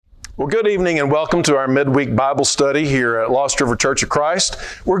Well, good evening and welcome to our midweek Bible study here at Lost River Church of Christ.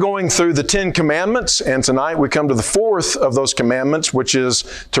 We're going through the 10 Commandments, and tonight we come to the fourth of those commandments, which is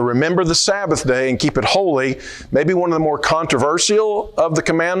to remember the Sabbath day and keep it holy. Maybe one of the more controversial of the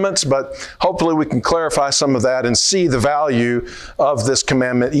commandments, but hopefully we can clarify some of that and see the value of this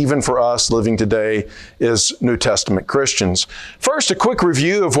commandment, even for us living today as New Testament Christians. First, a quick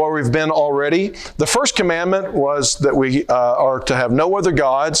review of where we've been already. The first commandment was that we are to have no other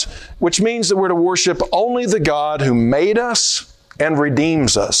gods, which means that we're to worship only the God who made us and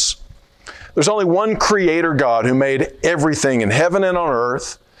redeems us. There's only one Creator God who made everything in heaven and on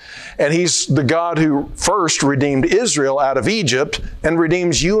earth, and He's the God who first redeemed Israel out of Egypt and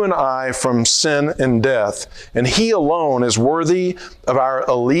redeems you and I from sin and death. And He alone is worthy of our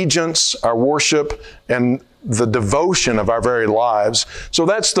allegiance, our worship, and the devotion of our very lives. So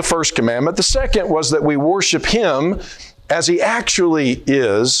that's the first commandment. The second was that we worship Him as He actually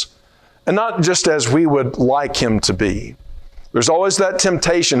is, and not just as we would like Him to be. There's always that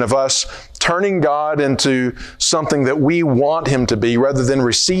temptation of us turning God into something that we want Him to be rather than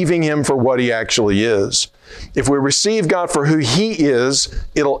receiving Him for what He actually is. If we receive God for who He is,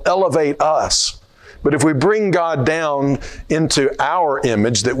 it'll elevate us. But if we bring God down into our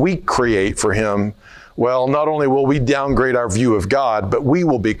image that we create for Him, well, not only will we downgrade our view of God, but we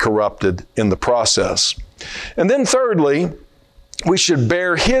will be corrupted in the process. And then thirdly, we should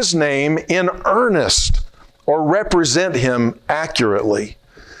bear His name in earnest or represent Him accurately.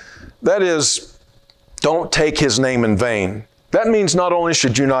 That is, don't take His name in vain. That means not only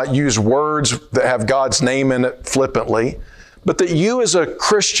should you not use words that have God's name in it flippantly, but that you as a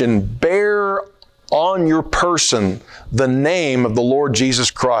Christian bear on your person the name of the Lord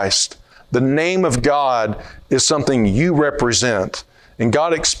Jesus Christ. The name of God is something you represent, and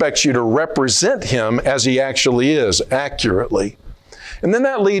God expects you to represent Him as He actually is, accurately. And then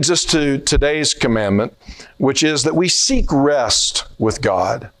that leads us to today's commandment, which is that we seek rest with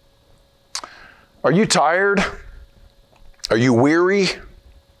God. Are you tired? Are you weary?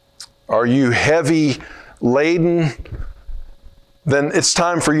 Are you heavy laden? Then it's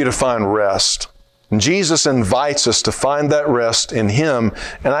time for you to find rest. And Jesus invites us to find that rest in Him.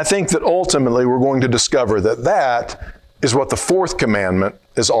 And I think that ultimately we're going to discover that that is what the fourth commandment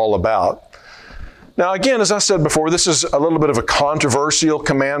is all about. Now, again, as I said before, this is a little bit of a controversial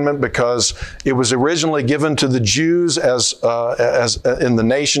commandment because it was originally given to the Jews as in the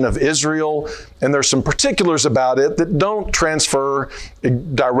nation of Israel, and there's some particulars about it that don't transfer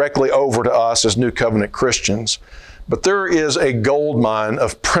directly over to us as New Covenant Christians. But there is a gold mine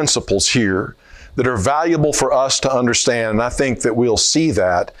of principles here that are valuable for us to understand, and I think that we'll see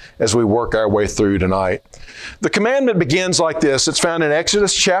that as we work our way through tonight. The commandment begins like this. It's found in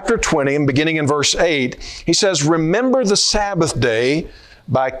Exodus chapter 20, and beginning in verse 8. He says, "Remember the Sabbath day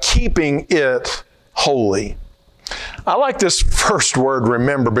by keeping it holy." I like this first word,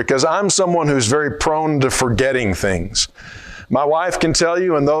 remember, because I'm someone who's very prone to forgetting things. My wife can tell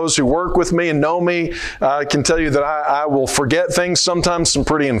you, and those who work with me and know me can tell you that I will forget things, sometimes some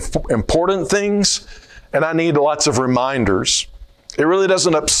pretty important things, and I need lots of reminders. It really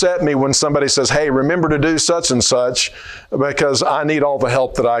doesn't upset me when somebody says, "Hey, remember to do such and such," because I need all the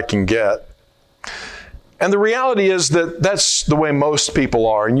help that I can get. And the reality is that that's the way most people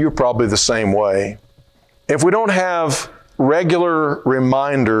are, and you're probably the same way. If we don't have regular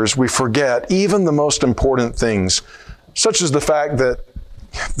reminders, we forget even the most important things, such as the fact that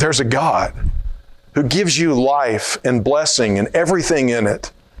there's a God who gives you life and blessing and everything in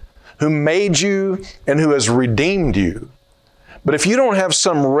it, who made you and who has redeemed you. But if you don't have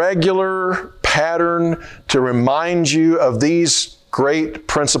some regular pattern to remind you of these great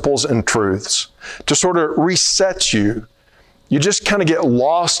principles and truths, to sort of reset you, you just kind of get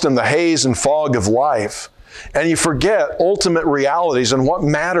lost in the haze and fog of life, and you forget ultimate realities and what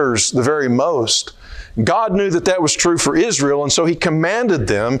matters the very most. God knew that that was true for Israel, and so He commanded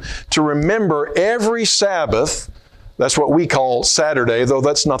them to remember every Sabbath. That's what we call Saturday, though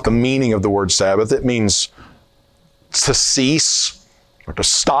that's not the meaning of the word Sabbath. It means to cease or to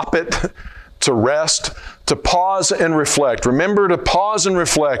stop it, to rest, to pause and reflect. Remember to pause and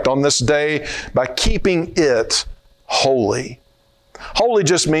reflect on this day by keeping it holy. Holy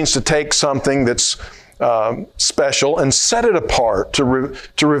just means to take something that's special and set it apart, to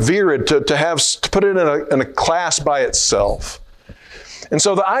revere it, to put it in a class by itself. And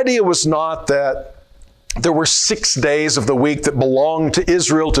so the idea was not that there were 6 days of the week that belonged to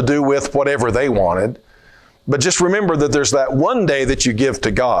Israel to do with whatever they wanted, but just remember that there's that one day that you give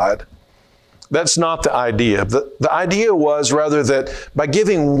to God. That's not the idea. The idea was rather that by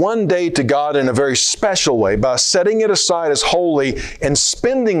giving one day to God in a very special way, by setting it aside as holy and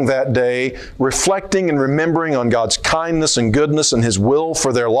spending that day reflecting and remembering on God's kindness and goodness and His will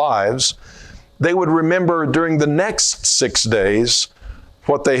for their lives, they would remember during the next 6 days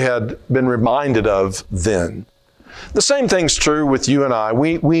what they had been reminded of then. The same thing's true with you and I.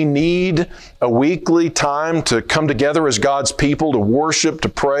 We need a weekly time to come together as God's people, to worship, to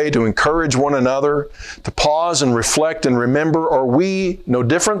pray, to encourage one another, to pause and reflect and remember, or we, no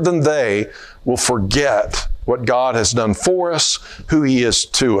different than they, will forget what God has done for us, who He is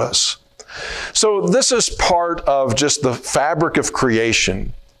to us. So this is part of just the fabric of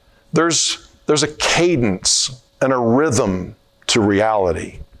creation. There's a cadence and a rhythm to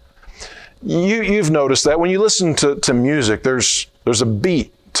reality. You've noticed that when you listen to music, there's a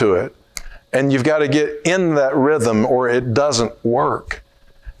beat to it, and you've got to get in that rhythm or it doesn't work.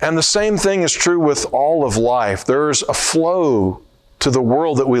 And the same thing is true with all of life. There's a flow to the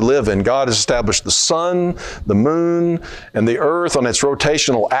world that we live in. God has established the sun, the moon, and the earth on its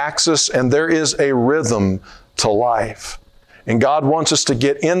rotational axis, and there is a rhythm to life. And God wants us to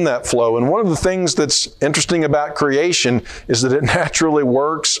get in that flow. And one of the things that's interesting about creation is that it naturally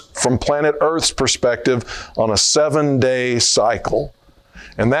works from planet Earth's perspective on a 7-day cycle.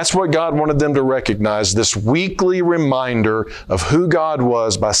 And that's what God wanted them to recognize, this weekly reminder of who God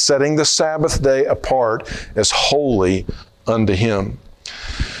was by setting the Sabbath day apart as holy unto Him.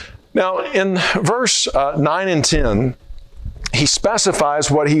 Now, in verse 9 and 10, He specifies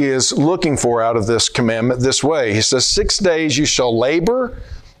what He is looking for out of this commandment this way. He says, 6 days you shall labor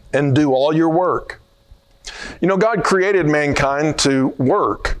and do all your work. You know, God created mankind to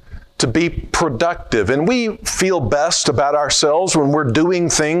work, to be productive. And we feel best about ourselves when we're doing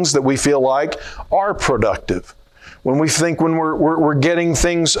things that we feel like are productive. When we're getting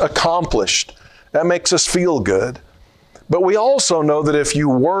things accomplished, that makes us feel good. But we also know that if you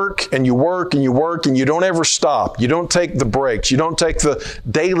work and you work and you work and you don't ever stop, you don't take the breaks, you don't take the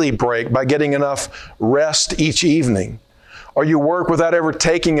daily break by getting enough rest each evening, or you work without ever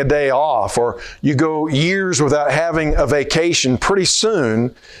taking a day off, or you go years without having a vacation, pretty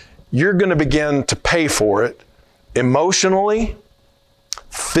soon you're going to begin to pay for it emotionally,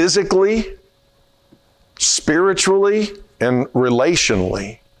 physically, spiritually, and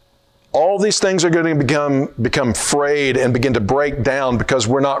relationally. All these things are going to become frayed and begin to break down because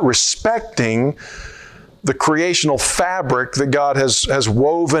we're not respecting the creational fabric that God has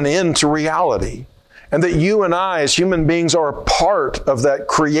woven into reality. And that you and I as human beings are a part of that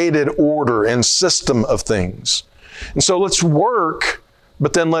created order and system of things. And so let's work,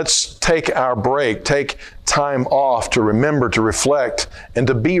 but then let's take our break, take time off to remember, to reflect, and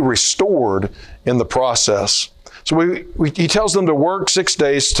to be restored in the process. So He tells them to work 6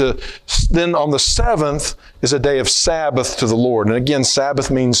 days, then on the 7th is a day of Sabbath to the Lord. And again,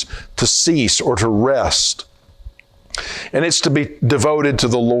 Sabbath means to cease or to rest. And it's to be devoted to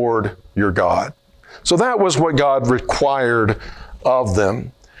the Lord your God. So that was what God required of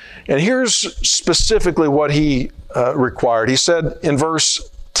them. And here's specifically what He required. He said in verse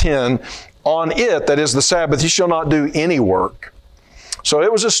 10, on it, that is the Sabbath, you shall not do any work. So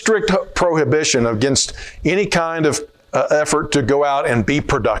it was a strict prohibition against any kind of effort to go out and be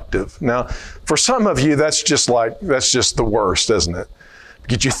productive. Now, for some of you, that's just the worst, isn't it?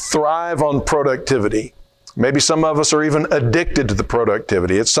 Because you thrive on productivity. Maybe some of us are even addicted to the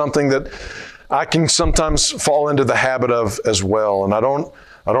productivity. It's something that I can sometimes fall into the habit of as well. And I don't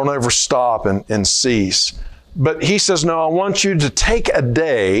ever stop and cease. But He says, no, I want you to take a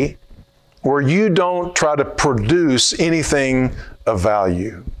day where you don't try to produce anything of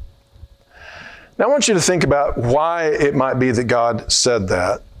value. Now I want you to think about why it might be that God said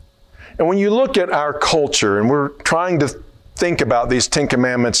that. And when you look at our culture, and we're trying to think about these 10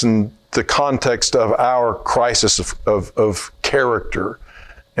 Commandments in the context of our crisis of character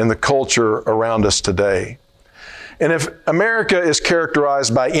and the culture around us today. And if America is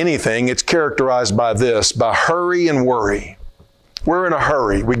characterized by anything, it's characterized by this, by hurry and worry. We're in a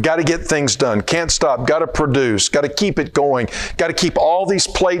hurry. We've got to get things done. Can't stop. Got to produce. Got to keep it going. Got to keep all these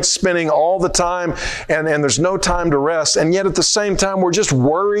plates spinning all the time, and there's no time to rest. And yet at the same time, we're just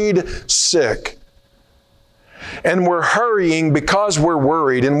worried sick. And we're hurrying because we're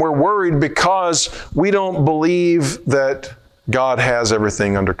worried, and we're worried because we don't believe that God has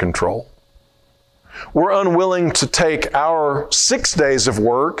everything under control. We're unwilling to take our 6 days of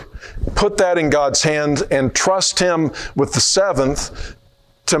work, put that in God's hand, and trust Him with the 7th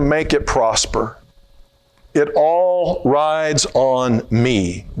to make it prosper. It all rides on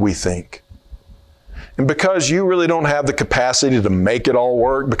me, we think. And because you really don't have the capacity to make it all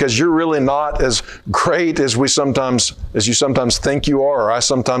work, because you're really not as great as you sometimes think you are, or I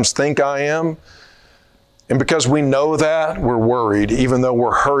sometimes think I am, and because we know that, we're worried, even though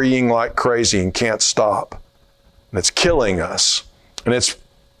we're hurrying like crazy and can't stop. And it's killing us. And it's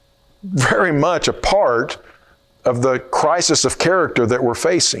very much a part of the crisis of character that we're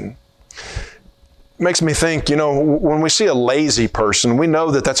facing. It makes me think, when we see a lazy person, we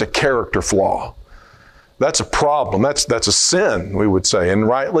know that that's a character flaw. That's a problem. That's a sin, we would say, and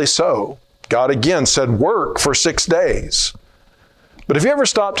rightly so. God again said, work for 6 days. But have you ever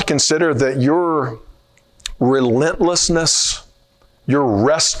stopped to consider that your relentlessness, your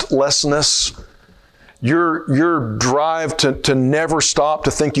restlessness, your drive to never stop, to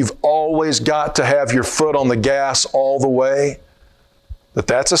think you've always got to have your foot on the gas all the way,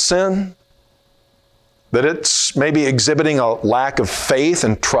 that's a sin? That it's maybe exhibiting a lack of faith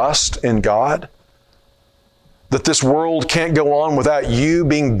and trust in God? That this world can't go on without you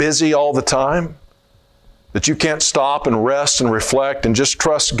being busy all the time? That you can't stop and rest and reflect and just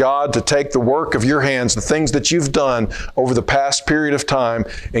trust God to take the work of your hands, the things that you've done over the past period of time,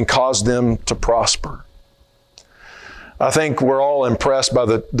 and cause them to prosper? I think we're all impressed by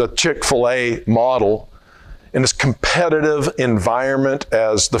the Chick-fil-A model in this competitive environment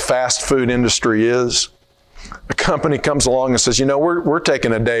as the fast food industry is. A company comes along and says, we're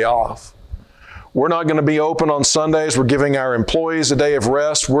taking a day off. We're not going to be open on Sundays. We're giving our employees a day of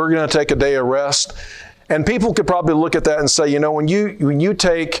rest. We're going to take a day of rest. And people could probably look at that and say, when you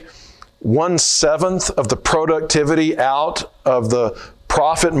take 1/7 of the productivity out of the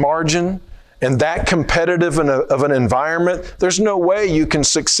profit margin and that competitive of an environment, there's no way you can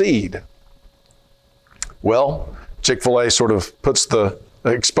succeed. Well, Chick-fil-A sort of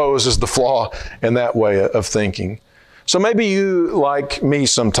exposes the flaw in that way of thinking. So maybe you, like me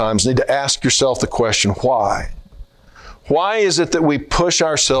sometimes, need to ask yourself the question, why? Why is it that we push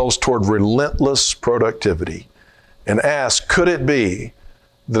ourselves toward relentless productivity? And ask, could it be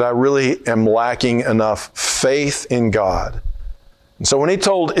that I really am lacking enough faith in God? And so when He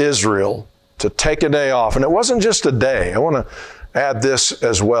told Israel to take a day off, and it wasn't just a day, I want to add this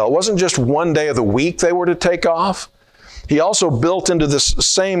as well. It wasn't just one day of the week they were to take off. He also built into this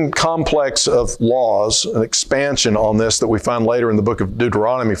same complex of laws, an expansion on this that we find later in the book of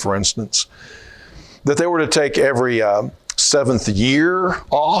Deuteronomy, for instance, that they were to take every seventh year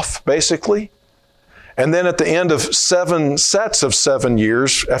off, basically. And then at the end of 7 sets of 7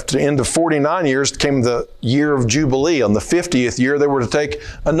 years, after the end of 49 years, came the year of Jubilee. On the 50th year, they were to take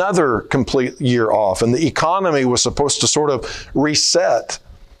another complete year off. And the economy was supposed to sort of reset.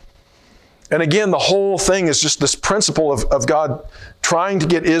 And again, the whole thing is just this principle of God trying to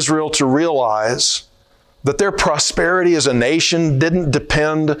get Israel to realize that their prosperity as a nation didn't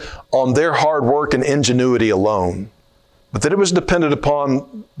depend on their hard work and ingenuity alone, but that it was dependent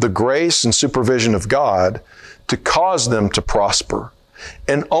upon the grace and supervision of God to cause them to prosper.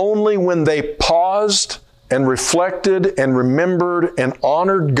 And only when they paused and reflected and remembered and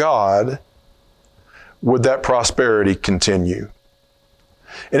honored God would that prosperity continue.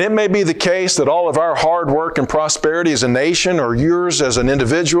 And it may be the case that all of our hard work and prosperity as a nation, or yours as an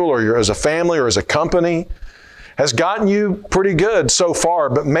individual, or as a family, or as a company, has gotten you pretty good so far,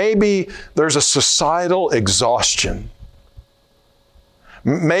 but maybe there's a societal exhaustion.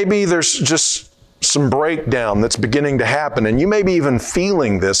 Maybe there's just some breakdown that's beginning to happen, and you may be even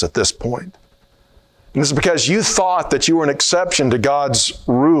feeling this at this point. And it's because you thought that you were an exception to God's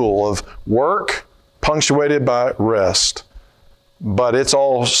rule of work punctuated by rest. But it's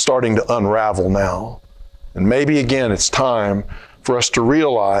all starting to unravel now. And maybe again, it's time for us to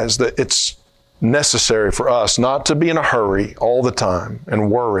realize that it's necessary for us not to be in a hurry all the time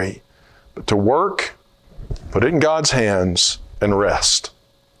and worry, but to work, put it in God's hands, and rest.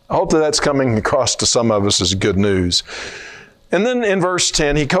 I hope that that's coming across to some of us as good news. And then in verse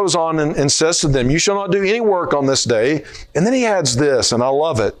 10, he goes on and says to them, "You shall not do any work on this day." And then he adds this, and I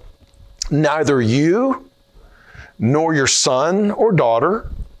love it. "Neither you, nor your son or daughter,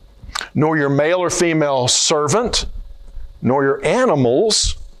 nor your male or female servant, nor your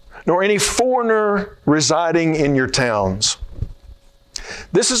animals, nor any foreigner residing in your towns."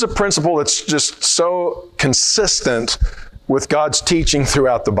 This is a principle that's just so consistent with God's teaching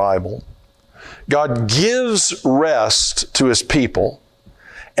throughout the Bible. God gives rest to His people,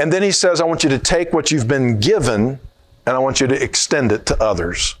 and then He says, I want you to take what you've been given, and I want you to extend it to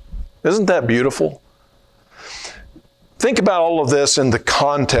others. Isn't that beautiful? Think about all of this in the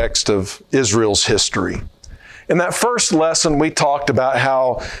context of Israel's history. In that first lesson, we talked about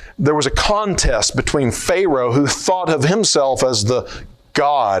how there was a contest between Pharaoh, who thought of himself as the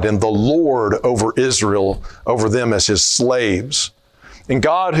God and the Lord over Israel, over them as his slaves. And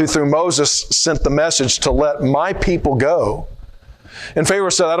God, who through Moses sent the message to let my people go. And Pharaoh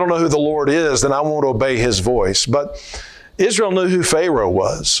said, I don't know who the Lord is, then I won't obey his voice. But Israel knew who Pharaoh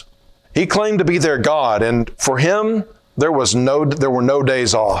was. He claimed to be their God, and for him, there were no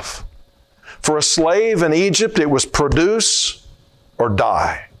days off. For a slave in Egypt, it was produce or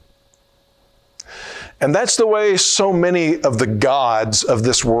die. And that's the way so many of the gods of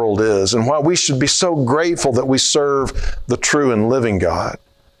this world is, and why we should be so grateful that we serve the true and living God,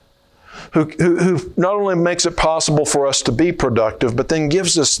 who not only makes it possible for us to be productive, but then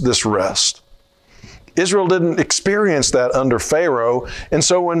gives us this rest. Israel didn't experience that under Pharaoh, and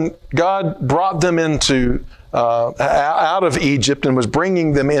so when God brought them out of Egypt and was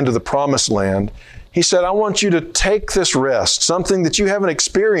bringing them into the promised land, he said, I want you to take this rest, something that you haven't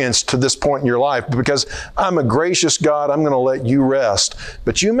experienced to this point in your life, because I'm a gracious God, I'm going to let you rest.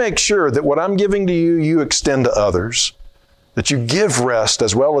 But you make sure that what I'm giving to you, you extend to others, that you give rest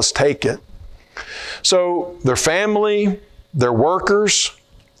as well as take it. So their family, their workers,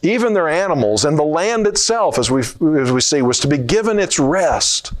 even their animals, and the land itself, as we see, was to be given its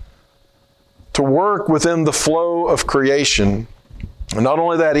rest, to work within the flow of creation. And not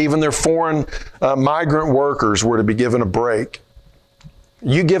only that, even their foreign migrant workers were to be given a break.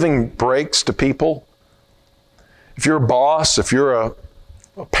 You giving breaks to people? If you're a boss, if you're a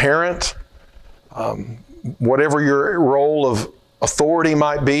parent, whatever your role of authority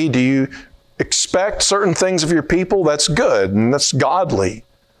might be, do you expect certain things of your people? That's good and that's godly.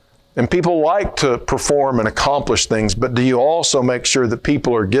 And people like to perform and accomplish things, but do you also make sure that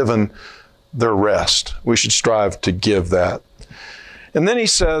people are given their rest? We should strive to give that. And then he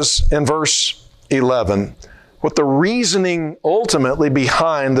says in verse 11, what the reasoning ultimately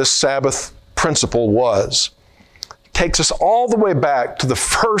behind this Sabbath principle was. It takes us all the way back to the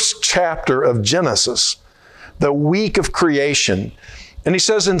first chapter of Genesis, the week of creation. And he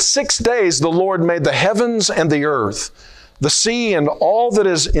says, in 6 days the Lord made the heavens and the earth, the sea and all that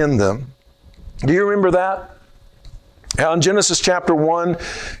is in them. Do you remember that? How in Genesis chapter 1,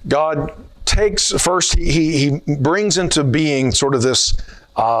 God takes first, he brings into being sort of this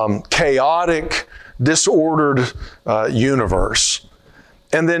chaotic, disordered universe.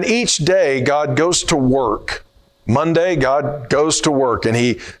 And then each day, God goes to work. Monday, God goes to work and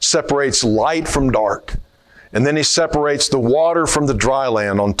he separates light from dark. And then he separates the water from the dry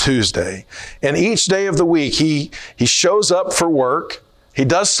land on Tuesday. And each day of the week, he shows up for work. He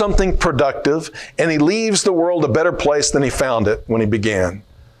does something productive and he leaves the world a better place than he found it when he began.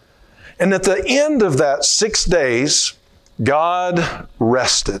 And at the end of that 6 days, God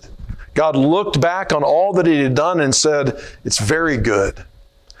rested. God looked back on all that he had done and said, it's very good.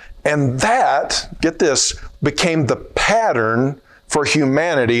 And that, get this, became the pattern for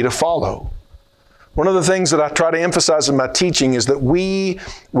humanity to follow. One of the things that I try to emphasize in my teaching is that we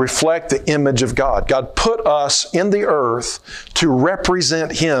reflect the image of God. God put us in the earth to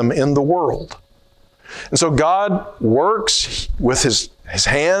represent him in the world. And so God works with his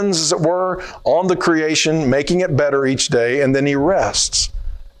hands, as it were, on the creation, making it better each day, and then he rests.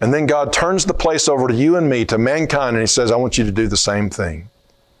 And then God turns the place over to you and me, to mankind, and he says, I want you to do the same thing.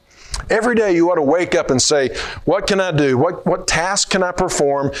 Every day you ought to wake up and say, what can I do? What task can I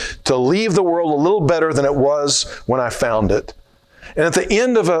perform to leave the world a little better than it was when I found it? And at the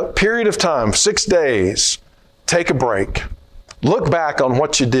end of a period of time, 6 days, take a break. Look back on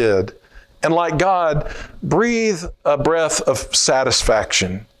what you did. And like God, breathe a breath of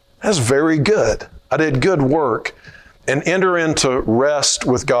satisfaction. That's very good. I did good work. And enter into rest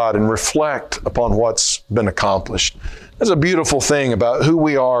with God and reflect upon what's been accomplished. That's a beautiful thing about who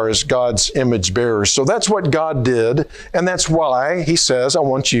we are as God's image bearers. So that's what God did, and that's why he says, I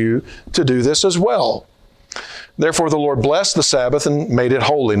want you to do this as well. Therefore, the Lord blessed the Sabbath and made it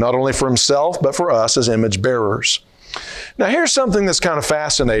holy, not only for himself, but for us as image bearers. Now, here's something that's kind of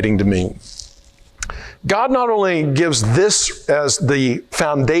fascinating to me. God not only gives this as the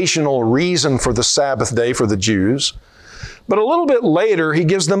foundational reason for the Sabbath day for the Jews, but a little bit later, he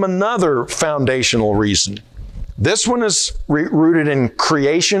gives them another foundational reason. This one is rooted in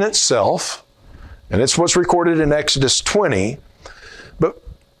creation itself, and it's what's recorded in Exodus 20.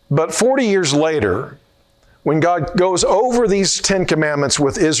 But 40 years later, when God goes over these 10 commandments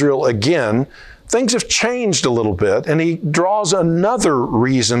with Israel again, things have changed a little bit, and he draws another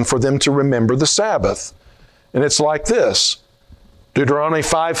reason for them to remember the Sabbath. And it's like this. Deuteronomy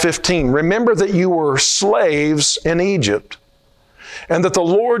 5:15, remember that you were slaves in Egypt, and that the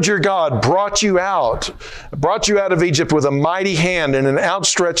Lord your God brought you out of Egypt with a mighty hand and an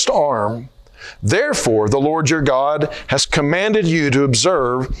outstretched arm. Therefore, the Lord your God has commanded you to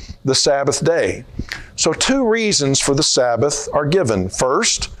observe the Sabbath day. So 2 reasons for the Sabbath are given.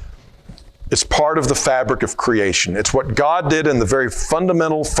 First, it's part of the fabric of creation. It's what God did in the very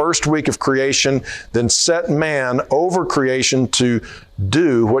fundamental first week of creation, then set man over creation to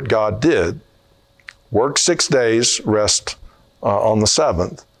do what God did. Work 6 days, rest on the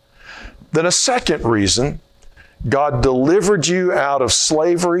 7th. Then a second reason, God delivered you out of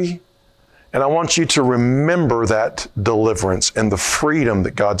slavery, and I want you to remember that deliverance and the freedom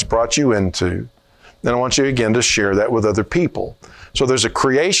that God's brought you into. And I want you again to share that with other people. So there's a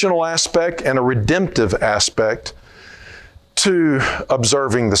creational aspect and a redemptive aspect to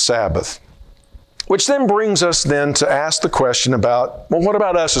observing the Sabbath. Which then brings us then to ask the question about, well, what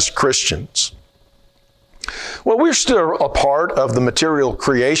about us as Christians? Well, we're still a part of the material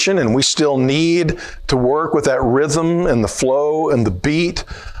creation, and we still need to work with that rhythm and the flow and the beat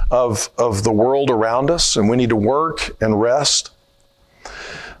of the world around us, and we need to work and rest.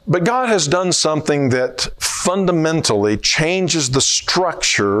 But God has done something that fundamentally changes the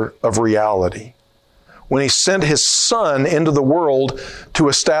structure of reality when He sent His Son into the world to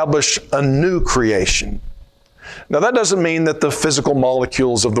establish a new creation. Now, that doesn't mean that the physical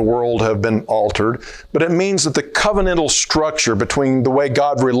molecules of the world have been altered, but it means that the covenantal structure between the way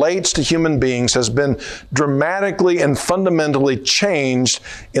God relates to human beings has been dramatically and fundamentally changed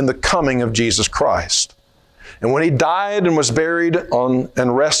in the coming of Jesus Christ. And when He died and was buried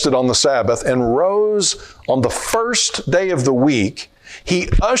and rested on the Sabbath and rose on the first day of the week, He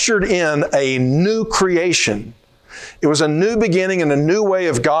ushered in a new creation. It was a new beginning and a new way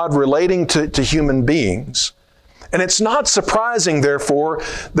of God relating to human beings. And it's not surprising, therefore,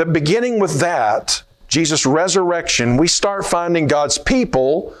 that beginning with that, Jesus' resurrection, we start finding God's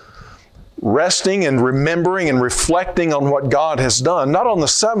people resting and remembering and reflecting on what God has done, not on the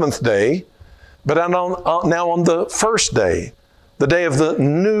 7th day, but now on the first day, the day of the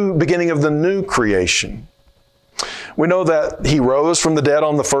new beginning of the new creation. We know that He rose from the dead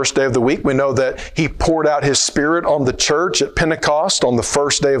on the first day of the week. We know that He poured out His Spirit on the church at Pentecost on the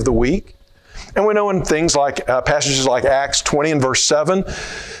first day of the week. And we know in things like passages like Acts 20 and verse 7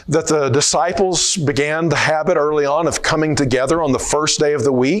 that the disciples began the habit early on of coming together on the first day of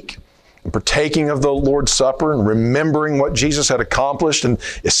the week and partaking of the Lord's Supper and remembering what Jesus had accomplished and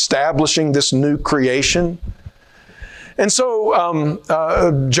establishing this new creation. And so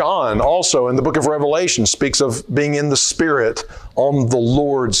John also in the book of Revelation speaks of being in the Spirit on the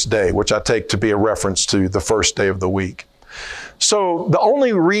Lord's Day, which I take to be a reference to the first day of the week. So the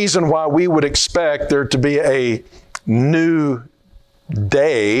only reason why we would expect there to be a new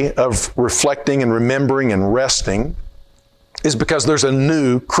day of reflecting and remembering and resting is because there's a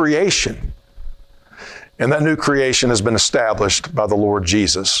new creation. And that new creation has been established by the Lord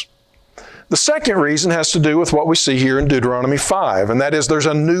Jesus. The second reason has to do with what we see here in Deuteronomy 5, and that is there's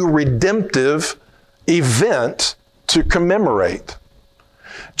a new redemptive event to commemorate.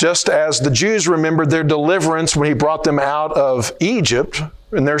 Just as the Jews remembered their deliverance when He brought them out of Egypt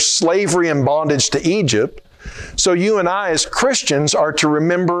and their slavery and bondage to Egypt, so you and I as Christians are to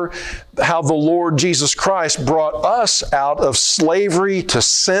remember how the Lord Jesus Christ brought us out of slavery to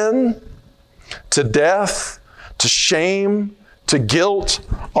sin, to death, to shame, to guilt.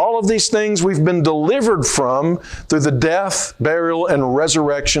 All of these things we've been delivered from through the death, burial, and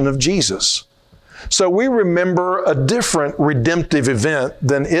resurrection of Jesus. So we remember a different redemptive event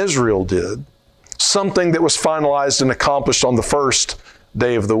than Israel did, something that was finalized and accomplished on the first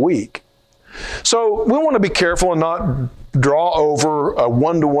day of the week. So we want to be careful and not draw over a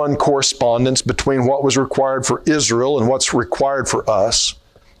one-to-one correspondence between what was required for Israel and what's required for us.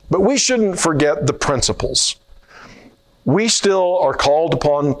 But we shouldn't forget the principles. We still are called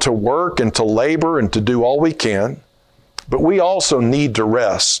upon to work and to labor and to do all we can, but we also need to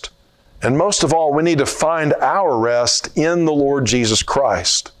rest. And most of all, we need to find our rest in the Lord Jesus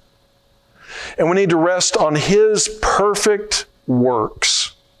Christ. And we need to rest on His perfect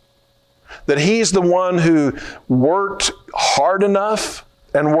works. That He's the one who worked hard enough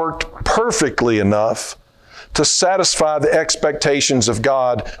and worked perfectly enough to satisfy the expectations of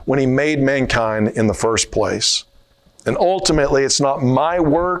God when He made mankind in the first place. And ultimately, it's not my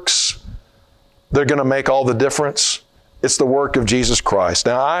works that are going to make all the difference. It's the work of Jesus Christ.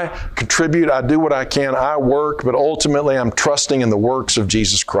 Now, I contribute, I do what I can, I work, but ultimately I'm trusting in the works of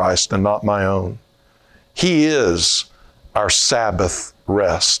Jesus Christ and not my own. He is our Sabbath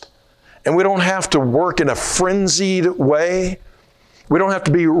rest. And we don't have to work in a frenzied way. We don't have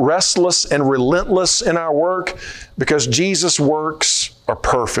to be restless and relentless in our work because Jesus' works are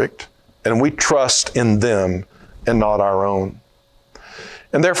perfect and we trust in them and not our own.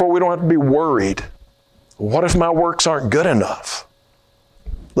 And therefore, we don't have to be worried. What if my works aren't good enough?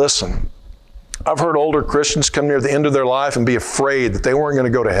 Listen, I've heard older Christians come near the end of their life and be afraid that they weren't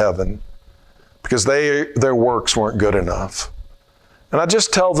going to go to heaven because their works weren't good enough. And I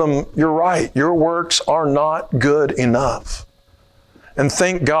just tell them, you're right. Your works are not good enough. And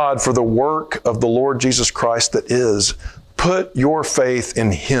thank God for the work of the Lord Jesus Christ that is. Put your faith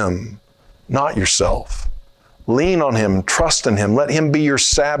in Him, not yourself. Lean on Him, trust in Him. Let Him be your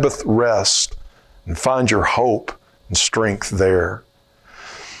Sabbath rest and find your hope and strength there.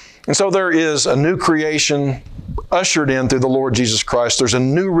 And so there is a new creation ushered in through the Lord Jesus Christ. There's a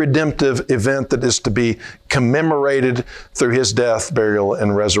new redemptive event that is to be commemorated through His death, burial,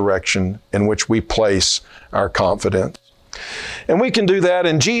 and resurrection, in which we place our confidence. And we can do that,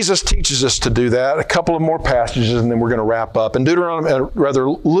 and Jesus teaches us to do that. A couple of more passages, and then we're going to wrap up. In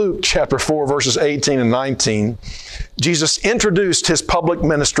Luke chapter 4, verses 18 and 19, Jesus introduced His public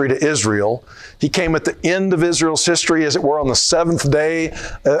ministry to Israel. He came at the end of Israel's history, as it were, on the seventh day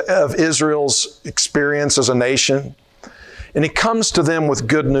of Israel's experience as a nation. And He comes to them with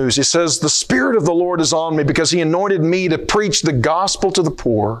good news. He says, "The Spirit of the Lord is on me because He anointed me to preach the gospel to the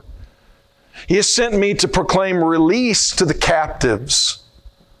poor. He has sent me to proclaim release to the captives."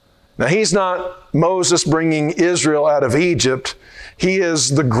 Now, He's not Moses bringing Israel out of Egypt. He is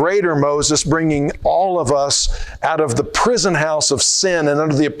the greater Moses bringing all of us out of the prison house of sin and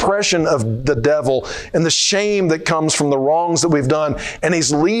under the oppression of the devil and the shame that comes from the wrongs that we've done. And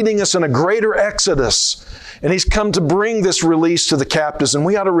He's leading us in a greater exodus. And He's come to bring this release to the captives. And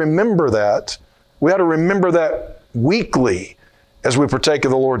we ought to remember that. We ought to remember that weekly as we partake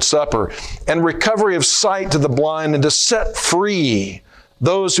of the Lord's Supper, and recovery of sight to the blind, and to set free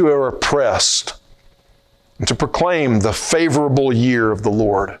those who are oppressed, and to proclaim the favorable year of the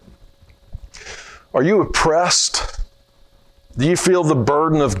Lord. Are you oppressed? Do you feel the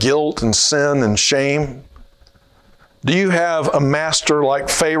burden of guilt and sin and shame? Do you have a master like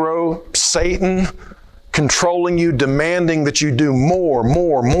Pharaoh, Satan, controlling you, demanding that you do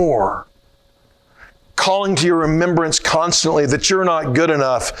more, calling to your remembrance constantly that you're not good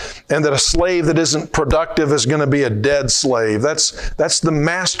enough and that a slave that isn't productive is going to be a dead slave? That's the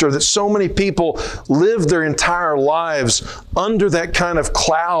master that so many people live their entire lives under, that kind of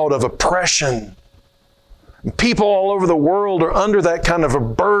cloud of oppression. People all over the world are under that kind of a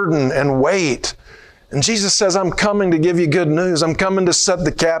burden and weight. And Jesus says, I'm coming to give you good news. I'm coming to set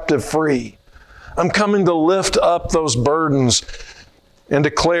the captive free. I'm coming to lift up those burdens and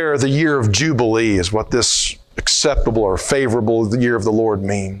declare the year of Jubilee is what this acceptable or favorable the year of the Lord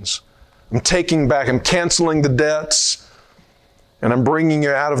means. I'm taking back, I'm canceling the debts, and I'm bringing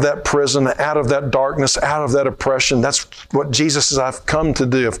you out of that prison, out of that darkness, out of that oppression. That's what Jesus says I've come to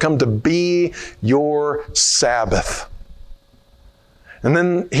do. I've come to be your Sabbath. And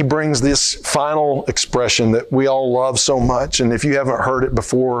then He brings this final expression that we all love so much. And if you haven't heard it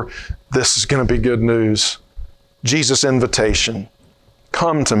before, this is going to be good news. Jesus' invitation.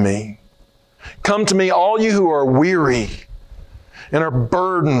 Come to me. Come to me, all you who are weary and are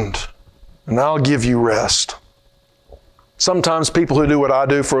burdened, and I'll give you rest. Sometimes people who do what I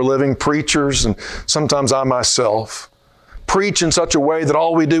do for a living, preachers, and sometimes I myself, preach in such a way that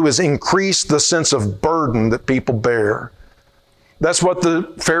all we do is increase the sense of burden that people bear. That's what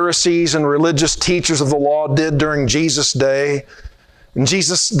the Pharisees and religious teachers of the law did during Jesus' day. And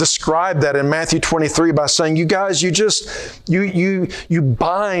Jesus described that in Matthew 23 by saying, you guys, you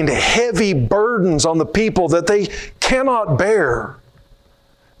bind heavy burdens on the people that they cannot bear.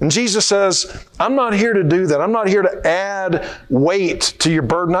 And Jesus says, I'm not here to do that. I'm not here to add weight to your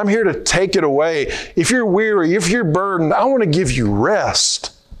burden. I'm here to take it away. If you're weary, if you're burdened, I want to give you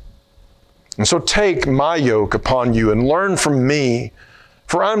rest. And so take my yoke upon you and learn from me,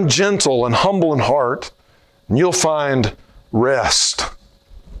 for I'm gentle and humble in heart, and you'll find rest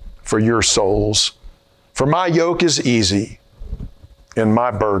for your souls. For my yoke is easy and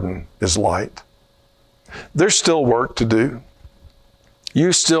my burden is light. There's still work to do.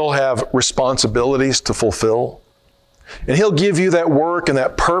 You still have responsibilities to fulfill. And He'll give you that work and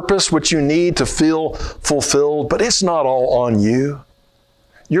that purpose which you need to feel fulfilled, but it's not all on you.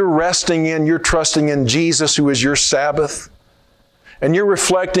 You're resting in, you're trusting in Jesus, who is your Sabbath. And you're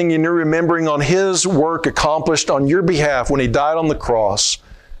reflecting and you're remembering on His work accomplished on your behalf when He died on the cross,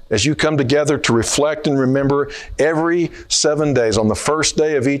 as you come together to reflect and remember every 7 days on the first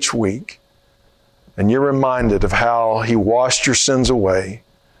day of each week. And you're reminded of how He washed your sins away,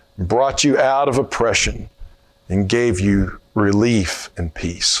 brought you out of oppression, and gave you relief and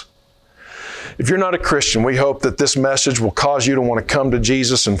peace. If you're not a Christian, we hope that this message will cause you to want to come to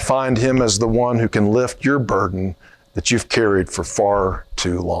Jesus and find Him as the one who can lift your burden that you've carried for far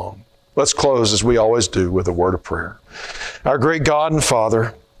too long. Let's close, as we always do, with a word of prayer. Our great God and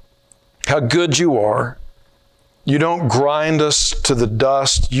Father, how good you are. You don't grind us to the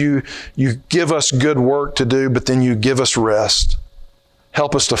dust. You give us good work to do, but then you give us rest.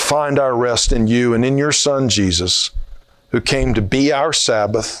 Help us to find our rest in you and in your Son, Jesus, who came to be our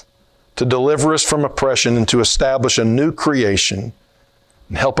Sabbath, to deliver us from oppression and to establish a new creation.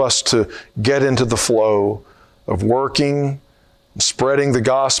 And help us to get into the flow of working, spreading the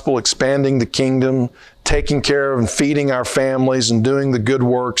gospel, expanding the kingdom, taking care of and feeding our families and doing the good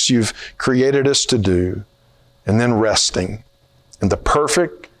works you've created us to do, and then resting in the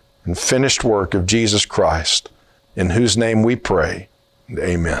perfect and finished work of Jesus Christ, in whose name we pray.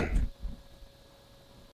 Amen.